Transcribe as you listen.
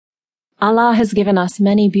Allah has given us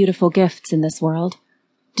many beautiful gifts in this world.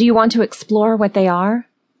 Do you want to explore what they are?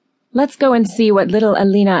 Let's go and see what little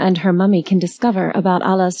Alina and her mummy can discover about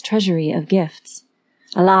Allah's treasury of gifts.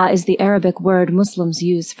 Allah is the Arabic word Muslims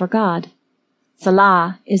use for God.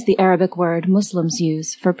 Salah is the Arabic word Muslims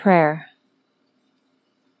use for prayer.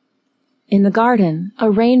 In the garden,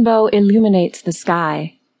 a rainbow illuminates the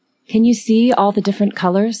sky. Can you see all the different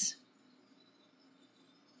colors?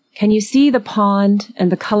 Can you see the pond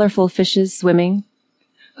and the colorful fishes swimming?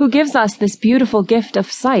 Who gives us this beautiful gift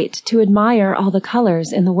of sight to admire all the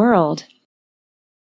colors in the world?